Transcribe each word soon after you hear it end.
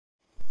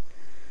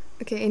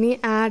Okay, any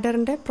adder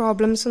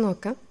problems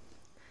നോക്കാം.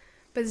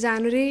 ഇപ്പോൾ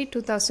January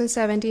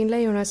 2017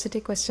 university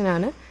question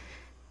ആണ്.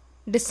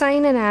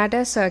 Design an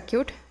adder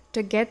circuit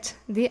to get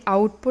the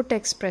output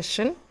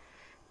expression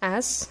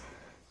as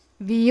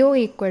VO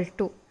equal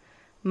to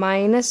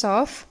minus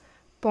of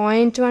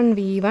 0.1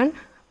 V1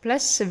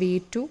 plus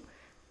V2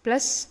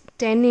 plus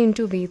 10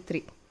 into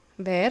V3,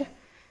 where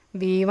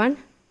V1,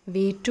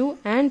 V2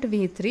 and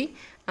V3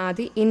 are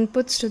the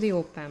inputs to the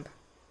op-amp.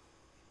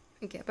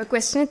 Okay, അപ്പോൾ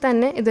ക്വസ്റ്റിനിൽ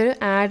തന്നെ ഇതൊരു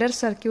adder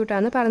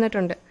സർക്യൂട്ടാണെന്ന്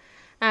പറഞ്ഞിട്ടുണ്ട്.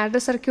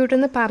 Adder circuit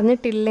എന്ന്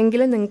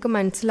പറഞ്ഞിട്ടില്ലെങ്കിൽ നിങ്ങൾക്ക്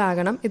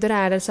മനസ്സിലാകണം ഇതൊരു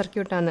adder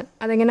സർക്യൂട്ടാണ്.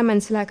 അതെങ്ങനെ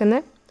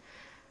മനസ്സിലാക്കുന്നത്?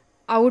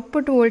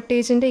 ഔട്ട്പുട്ട്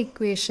വോൾട്ടേജിൻ്റെ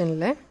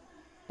ഇക്വേഷനിൽ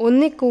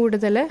ഒന്നിൽ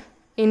കൂടുതൽ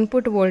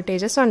ഇൻപുട്ട്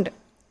വോൾട്ടേജസ് ഉണ്ട്.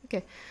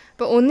 ഓക്കെ,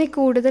 അപ്പോൾ ഒന്നിൽ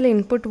കൂടുതൽ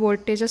ഇൻപുട്ട്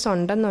വോൾട്ടേജസ്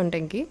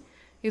ഉണ്ടെന്നുണ്ടെങ്കിൽ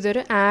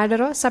ഇതൊരു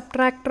ആഡറോ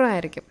സബ്ട്രാക്ടറോ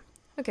ആയിരിക്കും.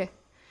 ഓക്കെ,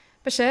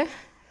 പക്ഷേ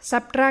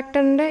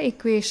സബ്ട്രാക്ടറിൻ്റെ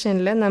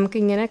ഇക്വേഷനിൽ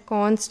നമുക്കിങ്ങനെ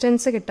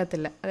കോൺസ്റ്റൻസ്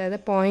കിട്ടത്തില്ല. അതായത്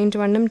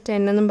 0.1ഉം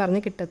 10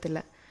 പറഞ്ഞ് കിട്ടത്തില്ല.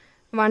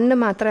 1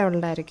 മാത്രമേ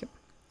ഉണ്ടായിരിക്കും.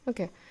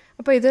 ഓക്കെ,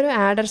 അപ്പോൾ ഇതൊരു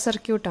ആഡർ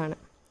സർക്യൂട്ടാണ്.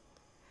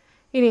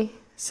 ഇനി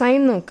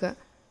സൈൻ നോക്കുക.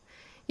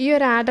 ഈ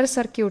ഒരു ആഡർ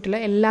സർക്യൂട്ടിൽ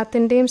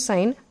എല്ലാത്തിൻ്റെയും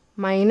സൈൻ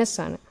മൈനസ്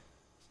ആണ്.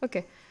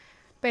 ഓക്കെ,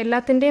 അപ്പോൾ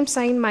എല്ലാത്തിൻ്റെയും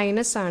സൈൻ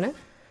മൈനസ് ആണ്.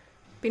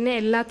 പിന്നെ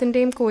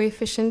എല്ലാത്തിൻ്റെയും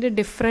കോഎഫിഷ്യൻ്റ്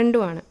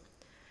ഡിഫറൻറ്റുമാണ്.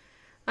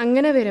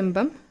 അങ്ങനെ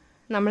വരുമ്പം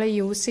നമ്മൾ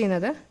യൂസ്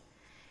ചെയ്യുന്നത്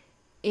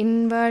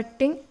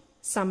ഇൻവേർട്ടിംഗ്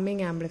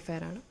സമ്മിങ്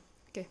ആംപ്ലിഫയർ ആണ്.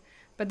 ഓക്കെ,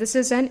 അപ്പോൾ this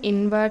is an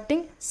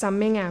inverting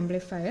summing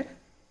amplifier.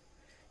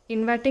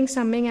 Inverting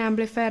summing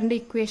ആംപ്ലിഫയറിൻ്റെ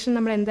equation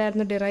നമ്മൾ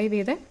എന്തായിരുന്നു ഡിറൈവ്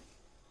ചെയ്തത്?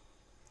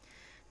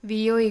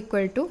 VO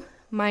equal to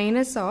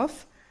minus of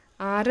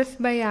RF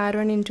by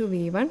R1 into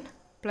V1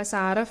 plus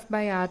RF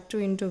by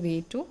R2 into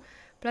V2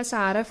 plus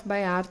RF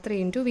by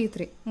R3 into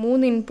V3.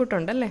 3 input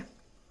ഉണ്ടല്ലേ?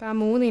 അപ്പോൾ ആ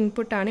 3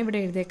 ഇൻപുട്ടാണ്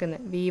ഇവിടെ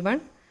എഴുതിയേക്കുന്നത്.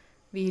 V1,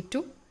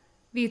 V2,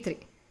 V3.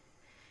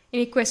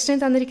 ഇനി question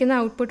തന്നിരിക്കുന്ന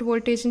ഔട്ട്പുട്ട്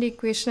വോൾട്ടേജിൻ്റെ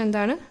ഇക്വേഷൻ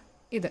എന്താണ്?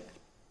 ഇത്.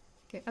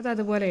 ഓക്കെ, അത്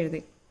അതുപോലെ എഴുതി.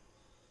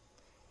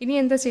 ഇനി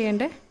എന്താ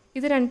ചെയ്യേണ്ടത്?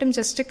 ഇത് രണ്ടും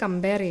ജസ്റ്റ്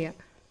കമ്പയർ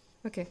ചെയ്യുക.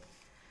 ഓക്കെ,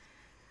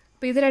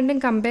 അപ്പോൾ ഇത് രണ്ടും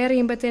കമ്പയർ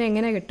ചെയ്യുമ്പോഴത്തേന്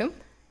എങ്ങനെ കിട്ടും?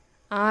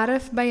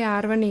 RF by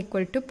R1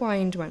 equal to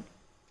 0.1,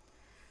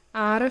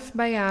 RF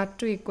by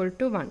R2 equal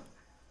to 1,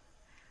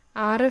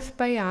 RF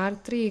by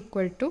R3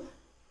 equal to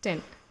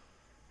 10.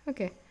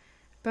 Okay,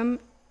 അപ്പം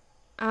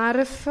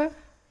RF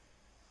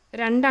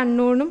രണ്ട്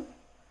അൺനോണും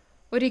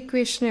ഒരു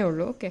ഇക്വേഷനേ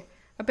ഉള്ളൂ. ഓക്കെ,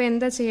 അപ്പോൾ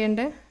എന്താ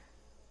ചെയ്യേണ്ടത്?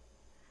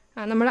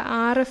 നമ്മൾ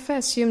RF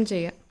അസ്യൂം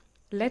ചെയ്യുക.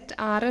 Let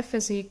RF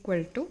is equal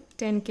to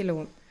 10 kilo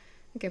ohm.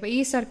 Okay, അപ്പോൾ ഈ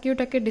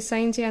സർക്യൂട്ടൊക്കെ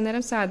ഡിസൈൻ ചെയ്യാൻ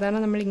നേരം സാധാരണ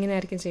നമ്മൾ ഇങ്ങനെ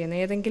ആയിരിക്കും ചെയ്യുന്നത്.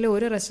 ഏതെങ്കിലും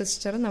ഒരു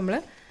റെസിസ്റ്റർ നമ്മൾ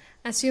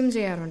അസ്യൂം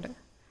ചെയ്യാറുണ്ട്.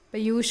 അപ്പോൾ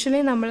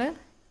യൂഷ്വലി നമ്മൾ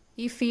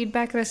ഈ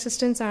ഫീഡ്ബാക്ക്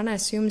റെസിസ്റ്റൻസ് ആണ്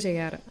അസ്യൂം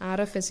ചെയ്യാറ്.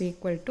 RF is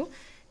equal to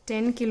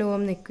 10 kilo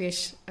ohm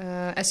equation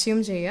assume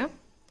ചെയ്യുക.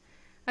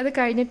 അത്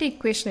കഴിഞ്ഞിട്ട്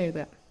ഇക്വേഷൻ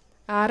എഴുതുക.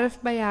 RF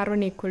by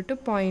R1 equal to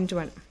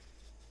 0.1.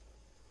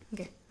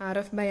 Okay,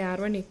 RF by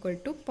R1 equal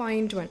to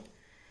 0.1.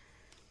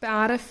 ഇപ്പോൾ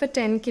RF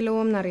 10 കിലോ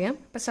ഓം എന്നറിയാം.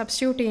 അപ്പോൾ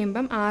സബ്സ്റ്റിറ്റ്യൂട്ട്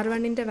ചെയ്യുമ്പം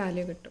R1ൻ്റെ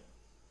വാല്യൂ കിട്ടും.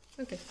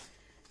 ഓക്കെ,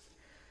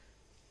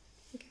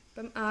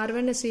 അപ്പം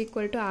R1 is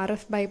equal to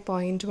RF by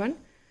 0.1.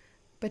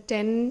 ഇപ്പോൾ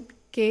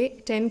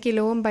 10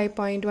 kilo ohm by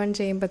 0.1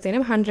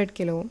 ചെയ്യുമ്പോഴത്തേനും 100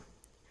 kilo ohm.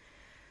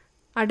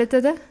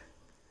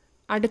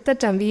 അടുത്ത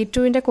ടേം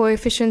V2ൻ്റെ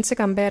കോഎഫിഷ്യൻസ്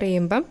കമ്പയർ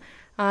ചെയ്യുമ്പം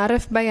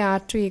RF by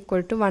R2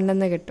 equal to 1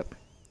 എന്ന് കിട്ടും.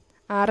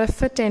 RF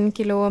 10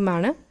 കിലോ ഓം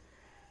ആണ്.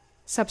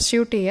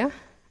 സബ്സ്റ്റിറ്റ്യൂട്ട് ചെയ്യുക.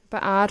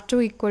 അപ്പോൾ R2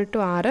 equal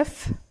to RF.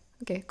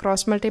 Okay,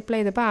 cross multiply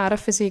ചെയ്തപ്പോൾ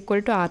RF is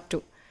equal to R2.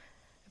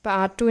 അപ്പോൾ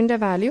R2ൻ്റെ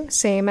വാല്യൂ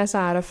സെയിം ആസ്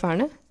RF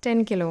ആണ്,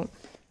 10 കിലോ ഓം.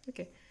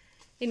 ഓക്കെ,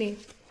 ഇനി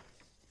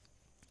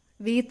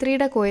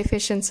V3യുടെ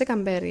കോഎഫിഷ്യൻസ്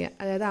കമ്പയർ ചെയ്യുക.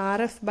 അതായത്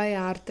RF by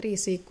R3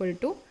 is equal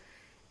to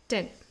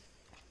 10.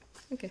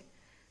 Okay,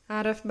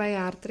 RF by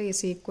R3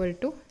 is equal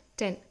to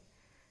 10.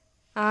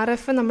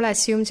 RF നമ്മൾ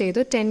assume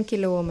ചെയ്തു 10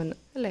 kilo ohm എന്ന്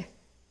അല്ലേ?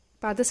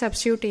 അപ്പോൾ അത്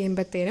സബ്സ്റ്റിറ്റ്യൂട്ട്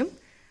ചെയ്യുമ്പോഴത്തേനും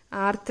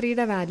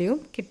R3യുടെ വാല്യൂവും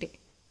കിട്ടി.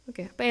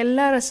 ഓക്കെ, അപ്പോൾ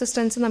എല്ലാ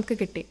റെസിസ്റ്റൻസും നമുക്ക്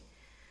കിട്ടി.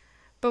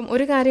 അപ്പം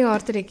ഒരു കാര്യം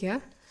ഓർത്തിരിക്കുക,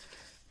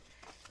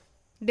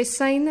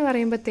 ഡിസൈൻ എന്ന്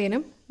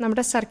പറയുമ്പോഴത്തേനും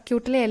നമ്മുടെ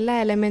സർക്യൂട്ടിലെ എല്ലാ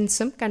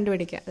എലമെൻസും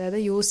കണ്ടുപിടിക്കുക. അതായത്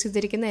യൂസ്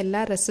ചെയ്തിരിക്കുന്ന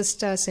എല്ലാ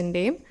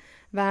റെസിസ്റ്റേഴ്സിൻ്റെയും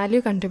വാല്യൂ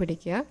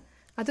കണ്ടുപിടിക്കുക.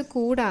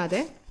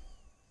 അതുകൂടാതെ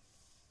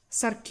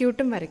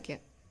സർക്യൂട്ടും വരയ്ക്കുക.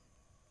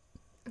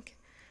 ഓക്കെ,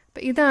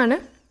 അപ്പം ഇതാണ്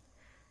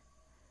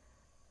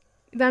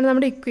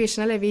നമ്മുടെ ഇക്വേഷൻ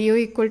അല്ലേ? VO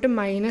equal to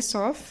minus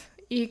of.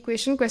 ഈ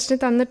ഇക്വേഷൻ ക്വസ്റ്റ്യൻ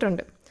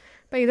തന്നിട്ടുണ്ട്.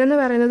 അപ്പോൾ ഇതെന്ന്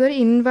പറയുന്നത് ഒരു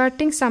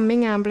ഇൻവേർട്ടിംഗ്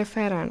സമ്മിങ്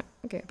ആംപ്ലിഫയർ ആണ്.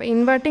 ഓക്കെ, അപ്പോൾ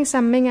ഇൻവേർട്ടിംഗ്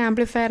സമ്മിങ്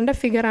ആംപ്ലിഫയറിൻ്റെ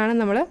ഫിഗറാണ്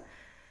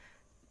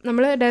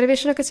നമ്മൾ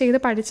ഡെറിവേഷനൊക്കെ ചെയ്ത്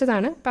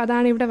പഠിച്ചതാണ്. അപ്പോൾ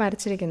അതാണ് ഇവിടെ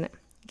വരച്ചിരിക്കുന്നത്.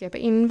 ഓക്കെ,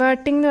 അപ്പോൾ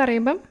ഇൻവേർട്ടിംഗ് എന്ന്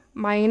പറയുമ്പം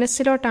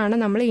മൈനസിലോട്ടാണ്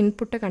നമ്മൾ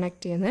ഇൻപുട്ട്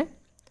കണക്ട് ചെയ്യുന്നത്.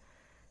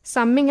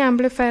 സമ്മിങ്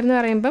ആംപ്ലിഫയർ എന്ന്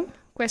പറയുമ്പം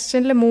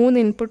ക്വസ്റ്റ്യനിൽ 3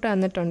 ഇൻപുട്ട്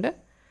തന്നിട്ടുണ്ട്.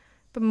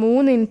 അപ്പോൾ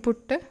 3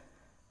 ഇൻപുട്ട്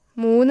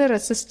 3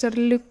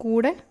 റെസിസ്റ്ററിൽ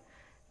കൂടെ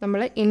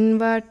നമ്മൾ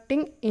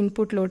ഇൻവേർട്ടിംഗ്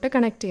ഇൻപുട്ടിലോട്ട്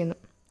കണക്ട് ചെയ്യുന്നു.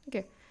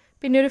 ഓക്കെ,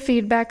 പിന്നെ ഒരു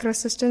ഫീഡ്ബാക്ക്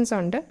റെസിസ്റ്റൻസ്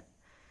ഉണ്ട്.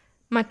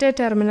 മറ്റേ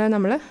ടെർമിനൽ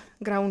നമ്മൾ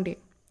ഗ്രൗണ്ട്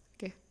ചെയ്യും.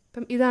 ഓക്കെ,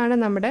 അപ്പം ഇതാണ്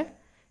നമ്മുടെ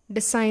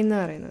ഡിസൈൻ എന്ന്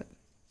പറയുന്നത്.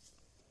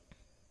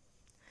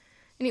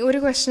 ഇനി ഒരു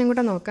ക്വസ്റ്റ്യനും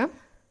കൂടെ നോക്കാം.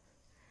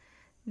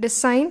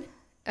 Design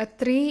A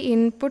 3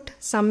 input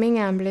summing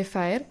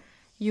amplifier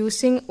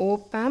using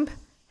op-amp,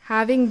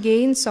 having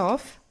gains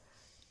of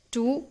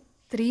 2,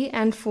 3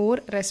 and 4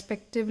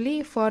 respectively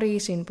for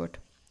each input.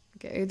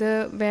 Okay, ഇത്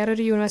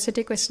വേറൊരു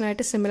യൂണിവേഴ്സിറ്റി ക്വസ്റ്റ്യൻ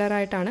ആയിട്ട് സിമിലർ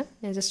ആയിട്ടാണ്,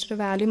 ഞാൻ ജസ്റ്റ് ഒരു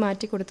വാല്യൂ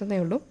മാറ്റി കൊടുത്തതേ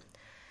ഉള്ളൂ.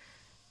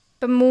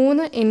 ഇപ്പം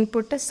 3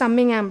 ഇൻപുട്ട്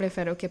സമ്മിങ്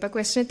ആംപ്ലിഫയർ. ഓക്കെ, ഇപ്പോൾ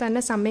ക്വസ്റ്റ്യനിൽ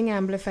തന്നെ സമ്മിങ്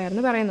ആംപ്ലിഫയർ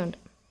എന്ന് പറയുന്നുണ്ട്.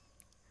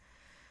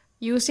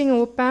 Using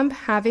op amp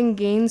having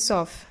gains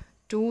of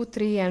 2,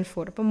 3 and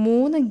 4. അപ്പോൾ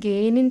 3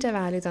 ഗെയിനിൻ്റെ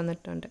വാല്യൂ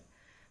തന്നിട്ടുണ്ട്.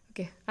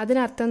 ഓക്കെ,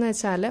 അതിനർത്ഥം എന്ന്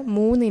വെച്ചാൽ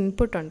 3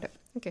 ഇൻപുട്ടുണ്ട്.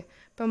 ഓക്കെ,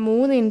 അപ്പം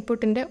 3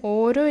 ഇൻപുട്ടിൻ്റെ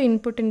ഓരോ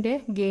ഇൻപുട്ടിൻ്റെ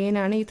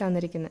ഗെയിനാണ് ഈ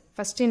തന്നിരിക്കുന്നത്.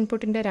 First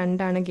ഇൻപുട്ടിൻ്റെ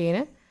 2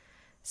 gain,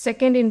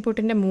 second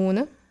ഇൻപുട്ടിൻ്റെ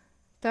 3,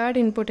 third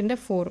ഇൻപുട്ടിൻ്റെ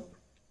 4.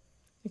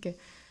 Okay,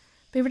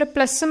 അപ്പോൾ ഇവിടെ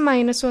പ്ലസും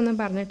മൈനസും ഒന്നും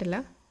പറഞ്ഞിട്ടില്ല.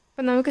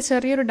 അപ്പം നമുക്ക്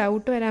ചെറിയൊരു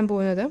ഡൗട്ട് വരാൻ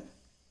പോകുന്നത്,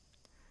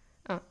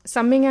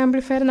 സമ്മിങ്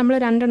ആംപ്ലിഫയർ നമ്മൾ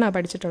 2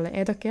 പഠിച്ചിട്ടുള്ളത്.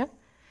 ഏതൊക്കെയാണ്?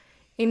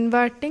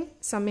 Inverting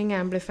summing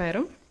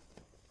ആംപ്ലിഫയറും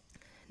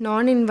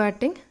non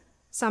inverting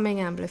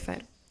summing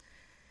ആംപ്ലിഫയറും.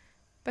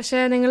 പക്ഷേ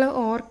നിങ്ങൾ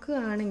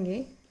ഓർക്കുകയാണെങ്കിൽ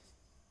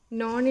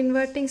നോൺ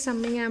ഇൻവേർട്ടിംഗ്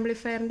സമ്മിങ്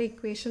ആംപ്ലിഫയറിൻ്റെ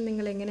ഇക്വേഷൻ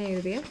നിങ്ങൾ എങ്ങനെ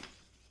എഴുതിയ?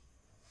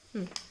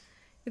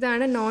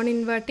 ഇതാണ് നോൺ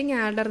ഇൻവേർട്ടിംഗ്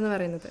ആഡർ എന്ന്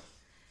പറയുന്നത്.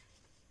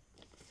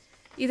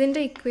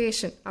 ഇതിൻ്റെ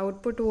ഇക്വേഷൻ,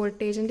 ഔട്ട്പുട്ട്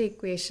വോൾട്ടേജിൻ്റെ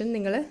ഇക്വേഷൻ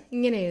നിങ്ങൾ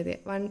ഇങ്ങനെ എഴുതിയ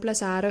 1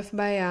 +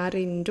 RF/R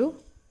ഇൻറ്റു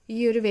ഈ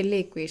ഒരു വലിയ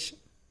ഇക്വേഷൻ.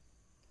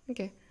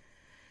 ഓക്കെ,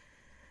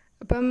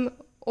 അപ്പം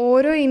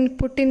ഓരോ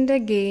ഇൻപുട്ടിൻ്റെ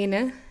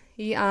ഗെയിന്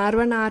ഈ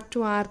R1,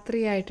 R2,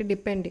 R3 ആയിട്ട്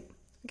ഡിപ്പെൻഡ് ചെയ്യും.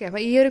 ഓക്കെ,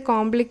 അപ്പോൾ ഈ ഒരു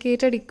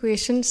കോംപ്ലിക്കേറ്റഡ്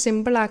ഇക്വേഷൻ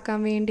സിമ്പിൾ ആക്കാൻ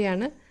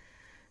വേണ്ടിയാണ്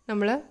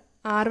നമ്മൾ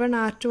R1,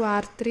 R2,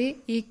 R3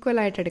 ഈക്വൽ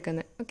ആയിട്ട്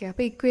എടുക്കുന്നത്. ഓക്കെ,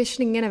 അപ്പോൾ ഇക്വേഷൻ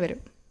ഇങ്ങനെ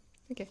വരും.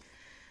 ഓക്കെ,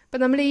 അപ്പോൾ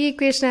നമ്മൾ ഈ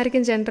ഇക്വേഷൻ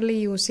ആയിരിക്കും ജനറലി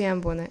യൂസ് ചെയ്യാൻ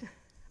പോകുന്നത്.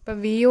 അപ്പോൾ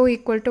VO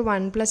 =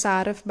 1 +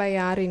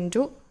 RF/R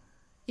ഇൻറ്റു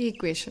ഈ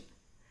ഇക്വേഷൻ.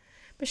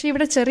 പക്ഷേ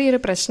ഇവിടെ ചെറിയൊരു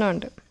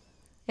പ്രശ്നമുണ്ട്.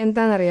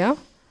 എന്താണെന്നറിയാം?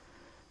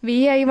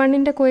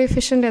 VI1ൻ്റെ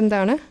കോഎഫിഷ്യൻ്റ്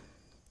എന്താണ്?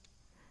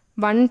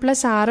 1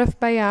 +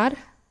 RF/R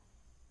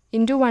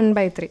into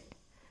 1/3.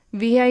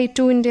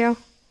 VI2ൻ്റെയോ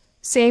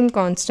same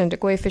constant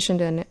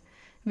coefficient തന്നെ.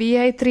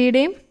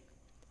 VI3യുടെയും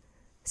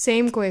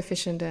സെയിം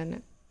കോഎഫിഷ്യൻ്റ് തന്നെ.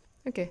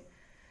 ഓക്കെ,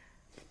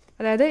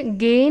 അതായത്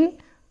ഗെയിൻ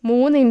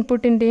 3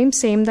 ഇൻപുട്ടിൻ്റെയും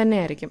സെയിം തന്നെ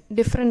ആയിരിക്കും,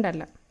 ഡിഫറെൻ്റ്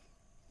അല്ല.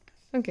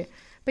 ഓക്കെ,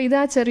 അപ്പോൾ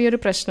ഇതാ ചെറിയൊരു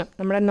പ്രശ്നം,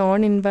 നമ്മുടെ നോൺ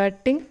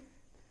ഇൻവേർട്ടിംഗ്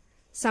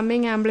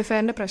സമ്മിങ്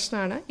ആംപ്ലിഫയറിൻ്റെ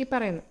പ്രശ്നമാണ് ഈ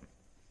പറയുന്നത്.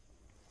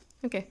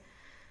 ഓക്കെ,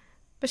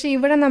 പക്ഷേ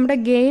ഇവിടെ നമ്മുടെ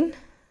ഗെയിൻ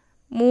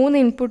 3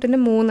 ഇൻപുട്ടിന്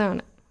 3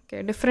 ആണ്. ഓക്കെ,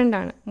 ഡിഫറെൻ്റ്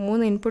ആണ്.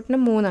 3 ഇൻപുട്ടിന്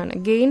 3 ആണ്.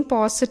 ഗെയിൻ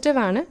പോസിറ്റീവ്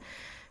ആണ്,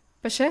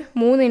 പക്ഷേ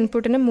 3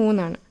 ഇൻപുട്ടിന് 3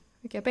 ആണ്.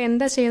 ഓക്കെ, അപ്പോൾ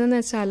എന്താ ചെയ്യുന്നതെന്ന്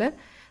വെച്ചാൽ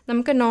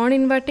നമുക്ക് നോൺ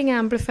ഇൻവേർട്ടിംഗ്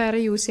ആംപ്ലിഫയർ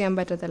യൂസ് ചെയ്യാൻ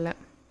പറ്റത്തില്ല.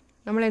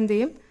 നമ്മൾ എന്ത്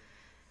ചെയ്യും?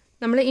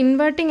 നമ്മൾ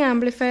ഇൻവേർട്ടിംഗ്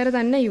ആംപ്ലിഫയർ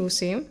തന്നെ യൂസ്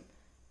ചെയ്യും.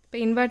 ഇപ്പോൾ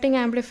ഇൻവേർട്ടിംഗ്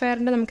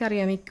ആംപ്ലിഫയറിൻ്റെ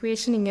നമുക്കറിയാം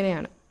ഇക്വേഷൻ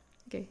ഇങ്ങനെയാണ്.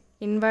 ഓക്കെ,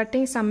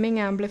 ഇൻവേർട്ടിംഗ്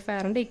സമ്മിങ്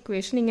ആംപ്ലിഫയറിൻ്റെ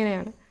ഇക്വേഷൻ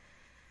ഇങ്ങനെയാണ്.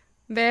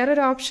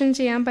 വേറൊരു ഓപ്ഷൻ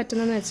ചെയ്യാൻ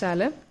പറ്റുന്നതെന്ന്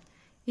വെച്ചാൽ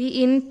ഈ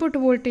ഇൻപുട്ട്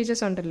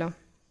വോൾട്ടേജസ് ഉണ്ടല്ലോ,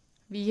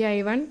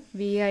 VI1,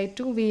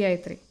 VI2,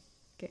 VI3.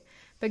 ഓക്കെ,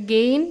 ഇപ്പോൾ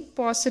ഗെയിൻ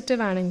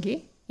പോസിറ്റീവ് ആണെങ്കിൽ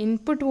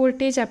ഇൻപുട്ട്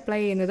വോൾട്ടേജ് അപ്ലൈ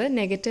ചെയ്യുന്നത്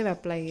നെഗറ്റീവ്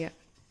അപ്ലൈ ചെയ്യുക.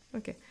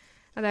 ഓക്കെ,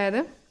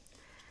 അതായത്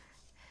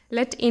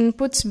ലെറ്റ്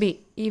ഇൻപുട്സ് ബി,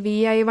 ഈ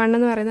VI1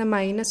 എന്ന് പറയുന്നത്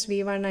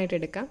 -V1 ആയിട്ട്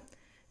എടുക്കാം,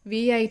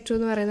 VI2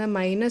 എന്ന് പറയുന്നത്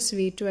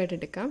 -V2 ആയിട്ട്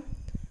എടുക്കാം,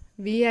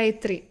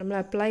 VI3 നമ്മൾ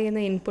അപ്ലൈ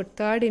ചെയ്യുന്ന input,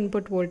 third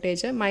input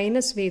voltage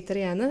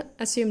 -V3 ആണ്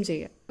അസ്യൂം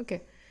ചെയ്യുക. ഓക്കെ,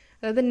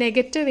 അതായത്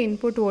നെഗറ്റീവ്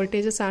ഇൻപുട്ട്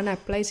വോൾട്ടേജസ് ആണ്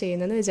അപ്ലൈ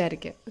ചെയ്യുന്നതെന്ന്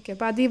വിചാരിക്കുക. ഓക്കെ,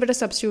 അപ്പോൾ അത് ഇവിടെ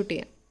സബ്സ്റ്റിറ്റ്യൂട്ട്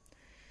ചെയ്യാം.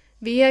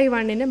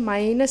 VI1ന്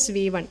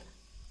 -V1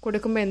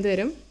 കൊടുക്കുമ്പോൾ എന്ത്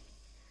വരും?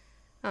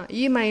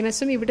 ഈ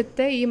മൈനസും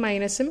ഇവിടുത്തെ ഈ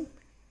മൈനസും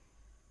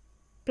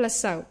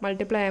പ്ലസ് ആവും,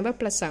 മൾട്ടിപ്ലൈ ആകുമ്പോൾ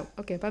പ്ലസ് ആവും.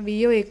 ഓക്കെ, അപ്പോൾ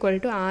VO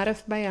 =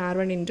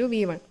 RF/R1 ഇൻറ്റു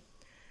V1.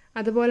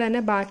 അതുപോലെ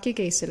തന്നെ ബാക്കി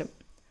കേസിലും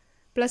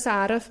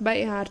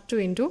 +RF/R2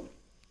 ഇൻറ്റു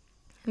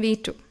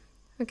V2.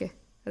 ഓക്കെ,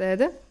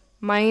 അതായത്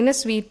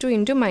 -V2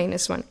 ഇൻറ്റു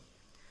 -1.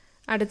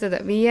 അടുത്തത്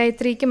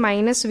VI3ക്ക്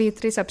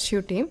 -V3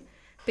 സബ്സ്റ്റിറ്റ്യൂട്ട് ചെയ്യും.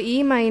 അപ്പോൾ ഈ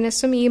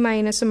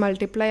മൈനസും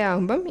മൾട്ടിപ്ലൈ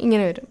ആകുമ്പം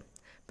ഇങ്ങനെ വരും.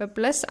 അപ്പോൾ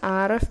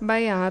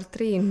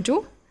 +RF/R3 ഇൻറ്റു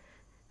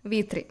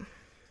V3.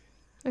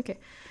 ഓക്കെ,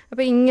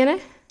 അപ്പോൾ ഇങ്ങനെ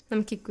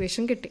നമുക്ക്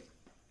ഇക്വേഷൻ കിട്ടി.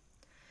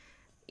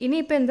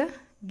 ഇനിയിപ്പോൾ എന്താ?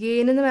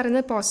 ഗെയിൻ എന്ന്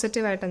പറയുന്നത്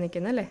പോസിറ്റീവായിട്ടാണ്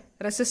നിൽക്കുന്നത് അല്ലേ?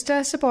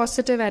 റെസിസ്റ്റേഴ്സ്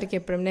പോസിറ്റീവ് ആയിരിക്കും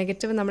എപ്പോഴും,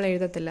 നെഗറ്റീവ് നമ്മൾ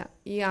എഴുതത്തില്ല.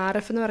 ഈ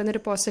RF എന്ന്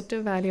പറയുന്നൊരു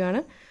പോസിറ്റീവ് വാല്യൂ ആണ്,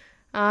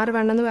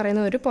 R1 എന്ന്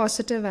പറയുന്ന ഒരു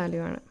പോസിറ്റീവ്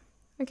വാല്യൂ ആണ്.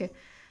 ഓക്കെ,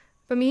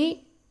 അപ്പം ഈ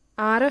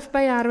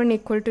RF/R1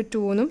 =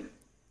 2 എന്നും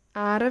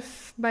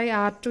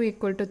RF/R2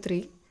 =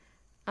 3,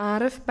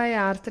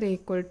 RF/R3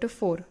 =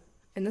 4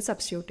 എന്ന്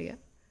സബ്സ്റ്റിറ്റ്യൂട്ട് ചെയ്യുക.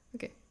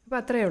 ഓക്കെ, അപ്പോൾ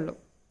അത്രയേ ഉള്ളൂ.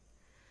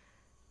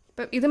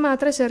 അപ്പം ഇത്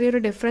മാത്രമേ ചെറിയൊരു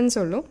ഡിഫറൻസ്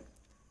ഉള്ളൂ.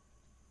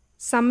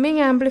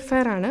 സമ്മിങ്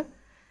ആംപ്ലിഫയർ ആണ്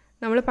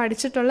നമ്മൾ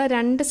പഠിച്ചിട്ടുള്ള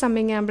 2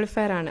 സമ്മിങ്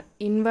ആംപ്ലിഫയർ ആണ്,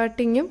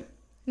 ഇൻവേർട്ടിങ്ങും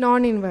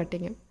നോൺ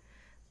ഇൻവേർട്ടിങ്ങും.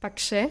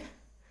 പക്ഷേ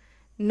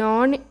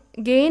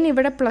ഗെയിൻ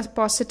ഇവിടെ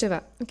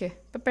പോസിറ്റീവാണ്. ഓക്കെ,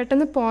 അപ്പോൾ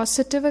പെട്ടെന്ന്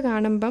പോസിറ്റീവ്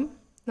കാണുമ്പം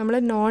നമ്മൾ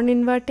നോൺ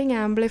ഇൻവേർട്ടിംഗ്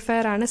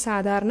ആംപ്ലിഫയർ ആണ്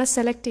സാധാരണ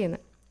സെലക്ട്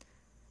ചെയ്യുന്നത്.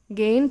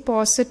 ഗെയിൻ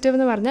പോസിറ്റീവ്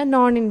എന്ന് പറഞ്ഞാൽ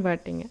നോൺ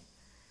ഇൻവേർട്ടിങ്,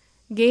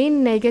 ഗെയിൻ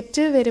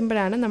നെഗറ്റീവ്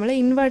വരുമ്പോഴാണ് നമ്മൾ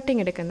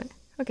ഇൻവേർട്ടിങ് എടുക്കുന്നത്.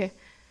 ഓക്കെ,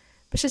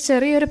 പക്ഷെ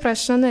ചെറിയൊരു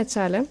പ്രശ്നം എന്ന്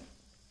വെച്ചാൽ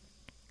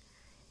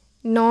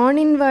നോൺ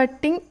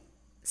ഇൻവേർട്ടിംഗ്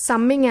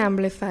സമ്മിങ്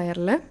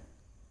ആംപ്ലിഫയറിൽ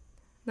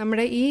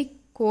നമ്മുടെ ഈ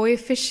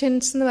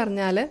കോഎഫിഷ്യൻസ് എന്ന്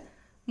പറഞ്ഞാൽ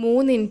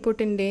 3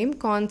 ഇൻപുട്ടിൻ്റെയും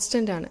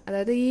കോൺസ്റ്റൻ്റ് ആണ്.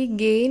 അതായത് ഈ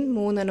ഗെയിൻ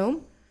 3 എണ്ണവും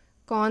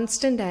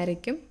കോൺസ്റ്റൻ്റ്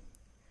ആയിരിക്കും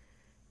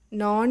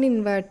നോൺ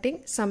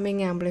ഇൻവേർട്ടിംഗ്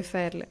സമ്മിങ്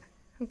ആംപ്ലിഫയറിൽ.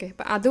 ഓക്കെ,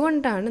 അപ്പോൾ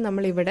അതുകൊണ്ടാണ്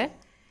നമ്മളിവിടെ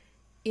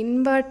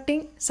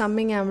ഇൻവേർട്ടിംഗ്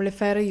സമ്മിങ്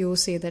ആംപ്ലിഫയർ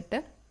യൂസ് ചെയ്തിട്ട്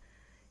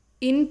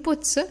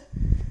ഇൻപുട്ട്സ്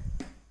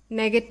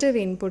നെഗറ്റീവ്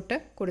ഇൻപുട്ട്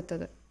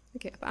കൊടുത്തത്.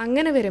 ഓക്കെ, അപ്പോൾ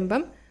അങ്ങനെ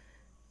വരുമ്പം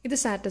ഇത്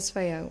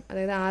സാറ്റിസ്ഫൈ ആകും.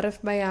 അതായത്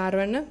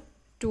RF/R1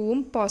 2ഉം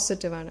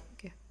പോസിറ്റീവാണ്.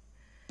 ഓക്കെ,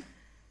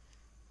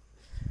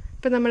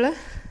 ഇപ്പം നമ്മൾ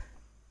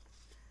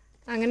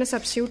അങ്ങനെ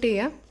സബ്സ്റ്റിറ്റ്യൂട്ട്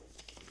ചെയ്യാം.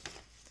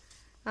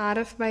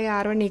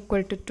 RF/R1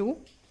 = 2.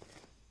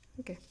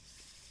 ഓക്കെ,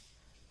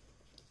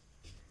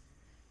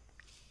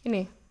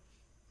 ഇനി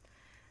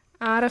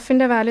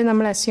RFൻ്റെ വാല്യൂ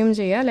നമ്മൾ അസ്യൂം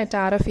ചെയ്യുക. Let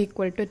RF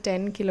 =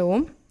 10 kilo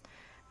ohm.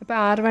 അപ്പോൾ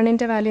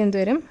R1ൻ്റെ വാല്യൂ എന്ത്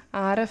വരും?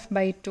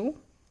 RF/2,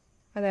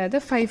 അതായത്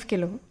 5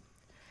 കിലോ.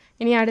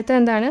 ഇനി അടുത്ത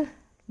എന്താണ്?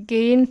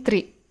 ഗെയിൻ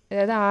 3,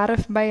 അതായത്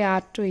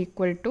RF/R2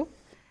 =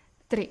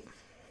 3.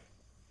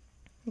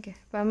 ഓക്കെ,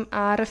 അപ്പം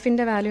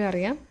RFൻ്റെ വാല്യൂ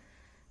അറിയാം.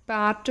 അപ്പോൾ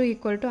R2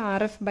 =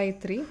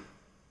 RF/3.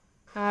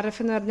 RF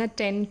എന്ന് പറഞ്ഞാൽ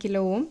 10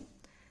 കിലോ ഓം.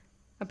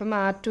 അപ്പം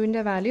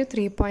R2ൻ്റെ വാല്യൂ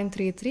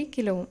 3.33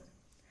 കിലോ ഓം.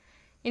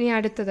 ഇനി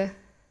അടുത്തത്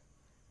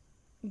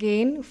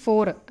ഗെയിൻ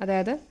 4,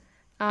 അതായത്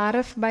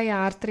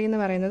RF/R3 എന്ന്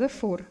പറയുന്നത്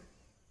 4.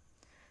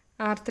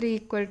 R3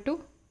 =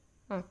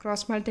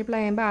 ക്രോസ് മൾട്ടിപ്ലൈ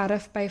ചെയ്യുമ്പോൾ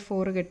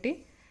RF/4 കിട്ടി.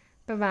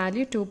 അപ്പോൾ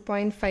വാല്യൂ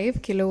 2.5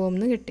 കിലോ ഓം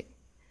എന്ന് കിട്ടി.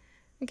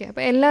 ഓക്കെ,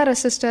 അപ്പോൾ എല്ലാ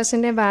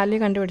റെസിസ്റ്റേഴ്സിൻ്റെ വാല്യൂ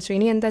കണ്ടുപിടിച്ചു.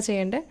 ഇനി എന്താ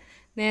ചെയ്യേണ്ടത്?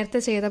 നേരത്തെ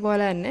ചെയ്ത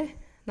പോലെ തന്നെ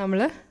നമ്മൾ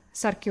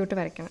സർക്യൂട്ട്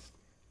വരയ്ക്കണം.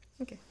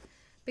 ഓക്കെ,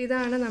 അപ്പോൾ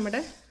ഇതാണ്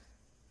നമ്മുടെ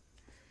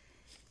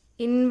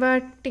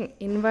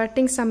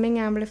ഇൻവേർട്ടിംഗ് സമ്മിങ്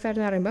ആംപ്ലിഫയർ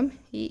എന്ന് പറയുമ്പം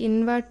ഈ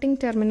ഇൻവേർട്ടിംഗ്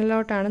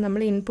ടെർമിനലോട്ടാണ്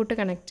നമ്മൾ ഇൻപുട്ട്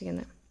കണക്ട്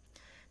ചെയ്യുന്നത്.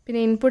 പിന്നെ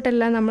ഇൻപുട്ട്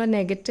എല്ലാം നമ്മൾ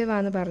നെഗറ്റീവ്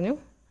ആണെന്ന് പറഞ്ഞു.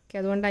 ഓക്കെ,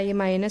 അതുകൊണ്ടാണ് ഈ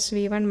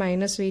 -V1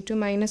 -V2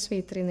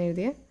 -V3 എന്ന്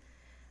എഴുതിയ.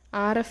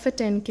 RF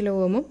 10 കിലോ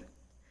ഓമും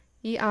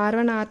ഈ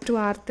R1 R2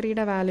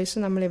 R3യുടെ വാല്യൂസ്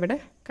നമ്മളിവിടെ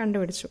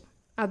കണ്ടുപിടിച്ചു.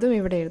 അതും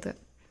ഇവിടെ എഴുതുക.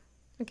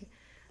 ഓക്കെ,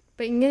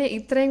 അപ്പോൾ ഇങ്ങനെ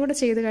ഇത്രയും കൂടെ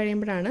ചെയ്ത്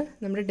കഴിയുമ്പോഴാണ്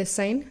നമ്മുടെ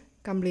ഡിസൈൻ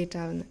കംപ്ലീറ്റ്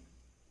ആവുന്നത്.